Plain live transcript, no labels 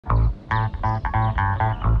You're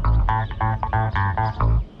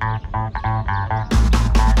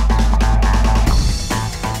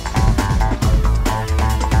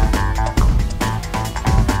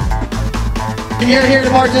here to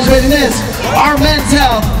participate in this, our men's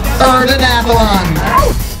health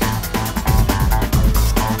Urbanathlon.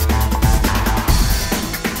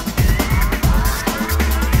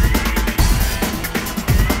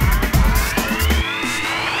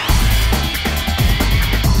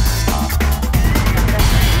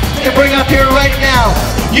 To bring up here right now,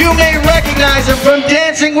 you may recognize him from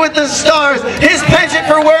Dancing with the Stars, his penchant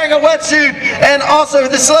for wearing a wetsuit, and also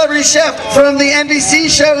the celebrity chef from the NBC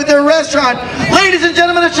show The Restaurant. Ladies and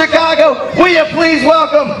gentlemen of Chicago, will you please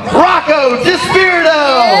welcome Rocco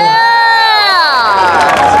Despirito. Yeah!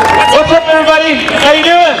 What's up, everybody? How you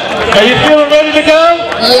doing? Are you feeling ready to go?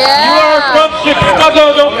 Yeah! You are from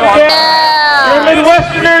Chicago, don't forget. Yeah! You're a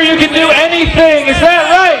Midwesterner, you can do anything, is that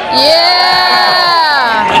right? Yeah!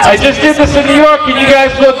 I just did this in New York and you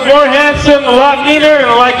guys look more handsome, a lot meaner,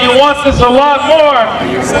 and like you want this a lot more.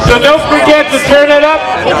 So don't forget to turn it up.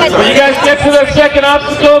 When you guys get to that second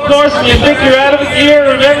obstacle course and you think you're out of gear,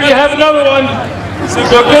 remember you have another one. So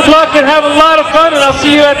good luck and have a lot of fun, and I'll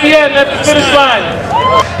see you at the end, at the finish line.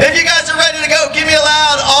 If you guys are ready to go, give me a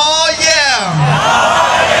loud, oh yeah!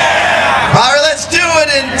 Oh yeah! All right, let's do it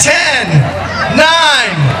in 10, 9,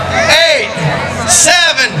 8,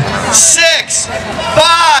 7, 6, 5,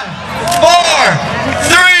 4,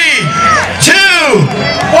 3, 2,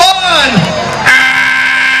 1.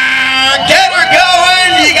 Get her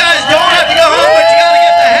going. You guys don't have to go home, but you gotta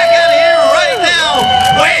get the heck out of here right now.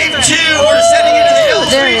 Wave 2. We're sending you to the hill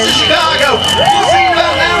streets of Chicago. We'll see you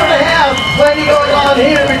about an hour and a half. Plenty going on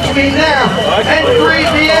here between now and 3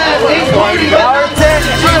 p.m. including but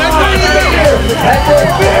not limited to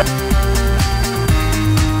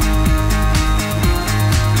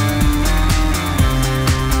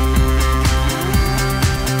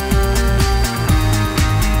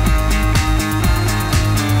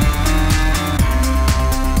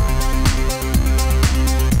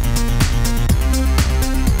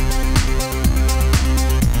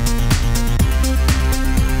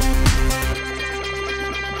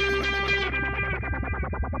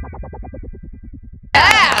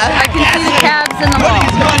I can see the cabs in the mall.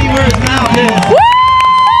 Buddy's money where his mouth is. Woo!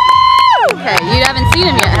 Okay, you haven't seen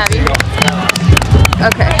him yet, have you?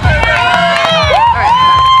 Okay. Alright.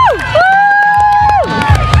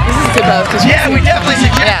 This is too close. Yeah, we definitely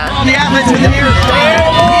suggest all the athletes with the nearest stand.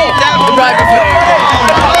 Right before.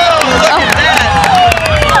 Oh, look at that.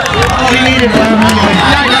 Oh, he needed one. Come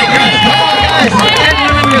on, guys. And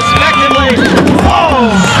women respectively. Oh,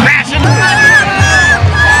 smashing.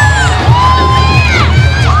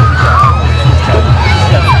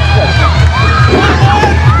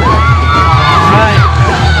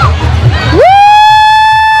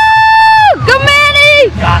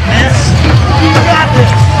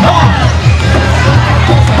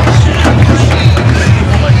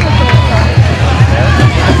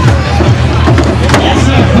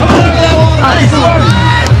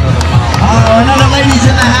 Another lady's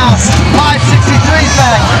in the house. 563's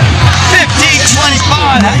back.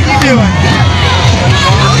 1525. How you doing?